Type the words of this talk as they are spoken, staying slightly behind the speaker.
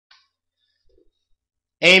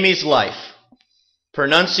Amy's Life.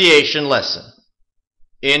 Pronunciation lesson.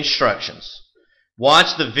 Instructions.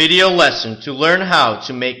 Watch the video lesson to learn how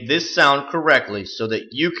to make this sound correctly so that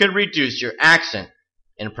you can reduce your accent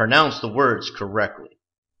and pronounce the words correctly.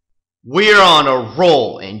 We are on a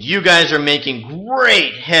roll and you guys are making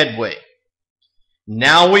great headway.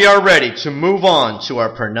 Now we are ready to move on to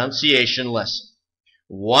our pronunciation lesson.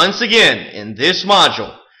 Once again, in this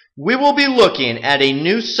module, we will be looking at a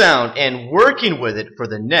new sound and working with it for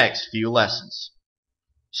the next few lessons.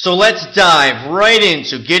 So let's dive right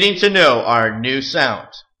into getting to know our new sound.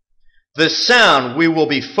 The sound we will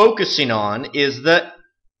be focusing on is the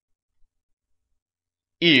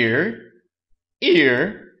ear,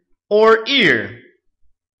 or ear.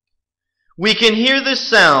 We can hear this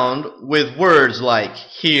sound with words like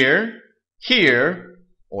here,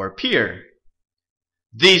 or peer.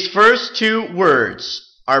 These first two words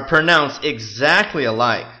are pronounced exactly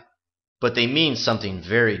alike, but they mean something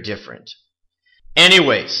very different.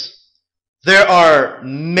 Anyways, there are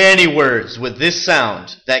many words with this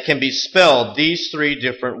sound that can be spelled these three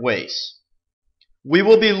different ways. We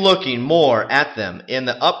will be looking more at them in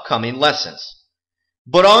the upcoming lessons.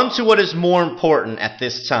 But on to what is more important at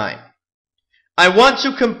this time. I want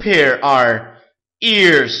to compare our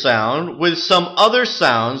ear sound with some other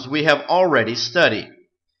sounds we have already studied.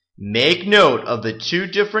 Make note of the two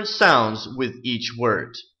different sounds with each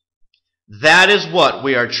word. That is what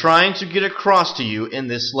we are trying to get across to you in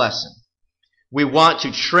this lesson. We want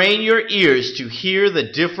to train your ears to hear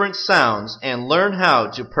the different sounds and learn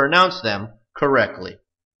how to pronounce them correctly.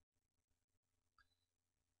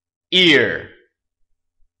 Ear,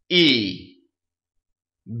 E.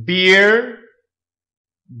 Beer,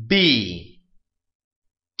 B.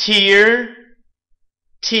 Tear,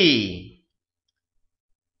 T.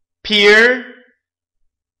 Peer,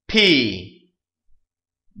 P.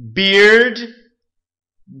 Beard,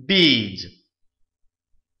 bead.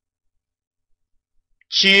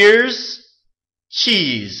 Cheers,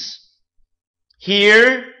 cheese.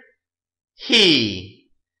 Here, he.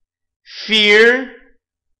 Fear,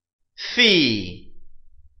 fee.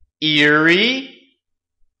 Eerie,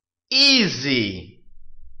 easy.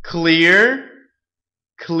 Clear,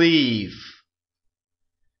 cleave.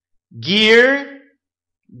 Gear,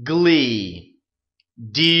 glee.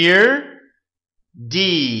 Dear,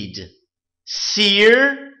 deed.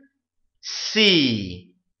 Sear,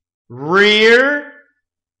 see. Rear,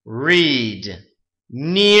 read.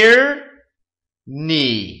 Near,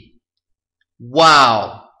 knee.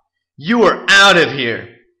 Wow, you are out of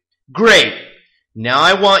here. Great. Now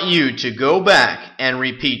I want you to go back and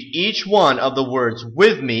repeat each one of the words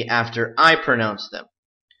with me after I pronounce them.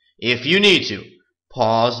 If you need to,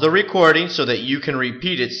 pause the recording so that you can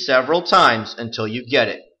repeat it several times until you get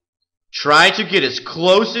it. Try to get as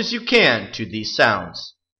close as you can to these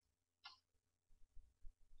sounds.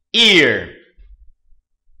 Ear,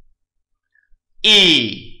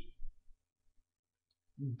 E.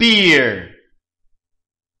 Beer,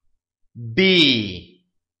 B.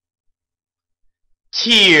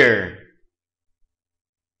 Tear,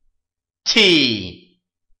 T.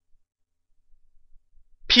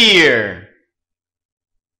 Peer,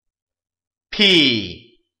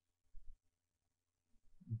 P.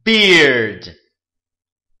 Beard,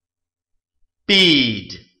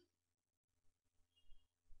 bead.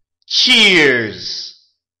 Cheers,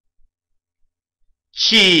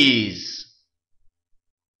 cheese.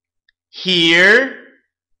 Here,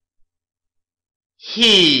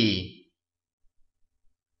 he.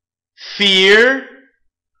 Fear,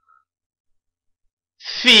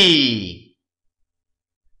 fee.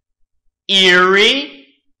 Eerie,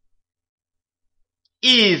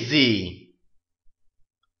 easy.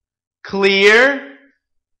 Clear,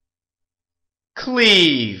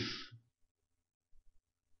 cleave.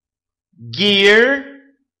 Gear,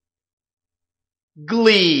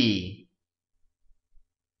 glee.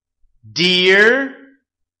 Dear,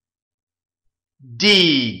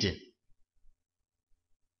 deed.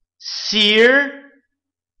 Sear,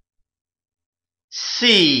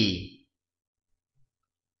 see.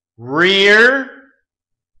 Rear,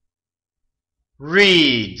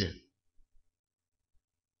 read.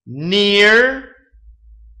 Near,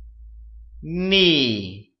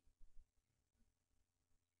 knee.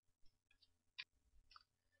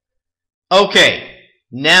 Okay,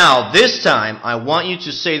 now this time I want you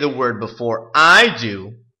to say the word before I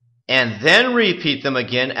do and then repeat them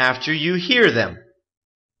again after you hear them.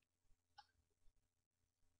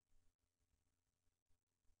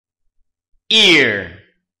 Ear,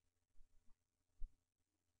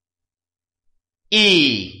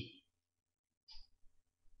 E.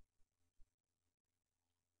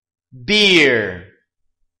 Beer,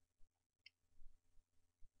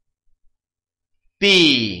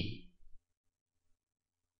 B.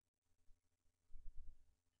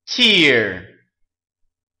 Tear.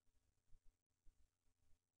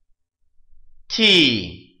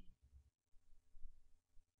 T.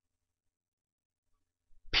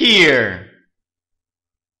 Peer.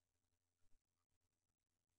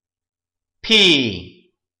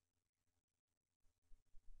 P.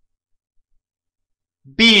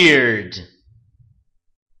 Beard.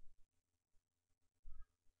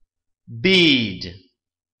 Bead.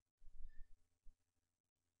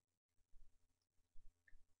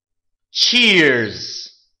 Cheers.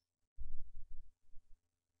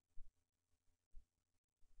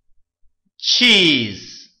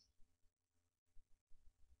 Cheese.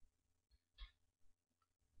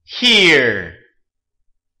 Here.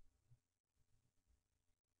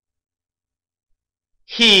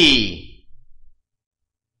 He.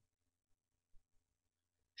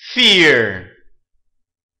 Fear.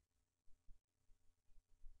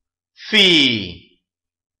 Fee.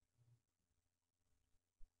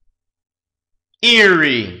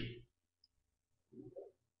 Eerie.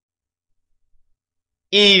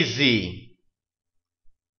 Easy.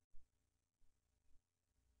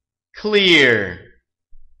 Clear.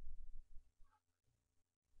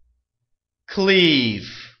 Cleave.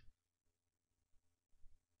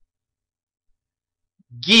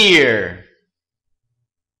 Gear.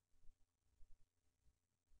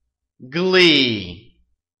 Glee.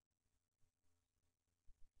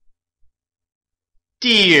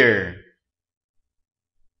 Deer.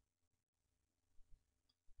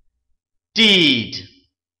 Deed.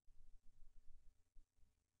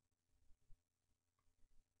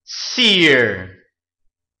 Seer.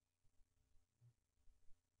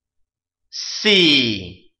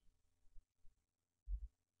 See.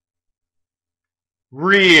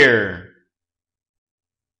 Rear.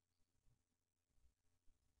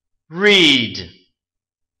 Read.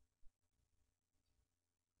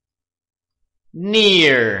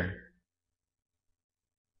 Near.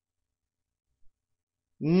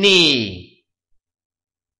 Knee.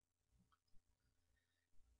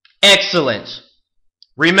 Excellent.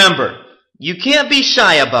 Remember, you can't be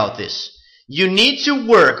shy about this. You need to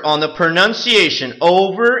work on the pronunciation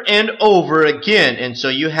over and over again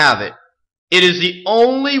until you have it. It is the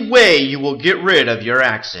only way you will get rid of your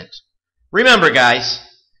accent. Remember, guys,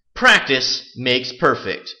 practice makes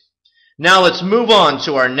perfect. Now let's move on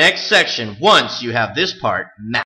to our next section once you have this part mastered.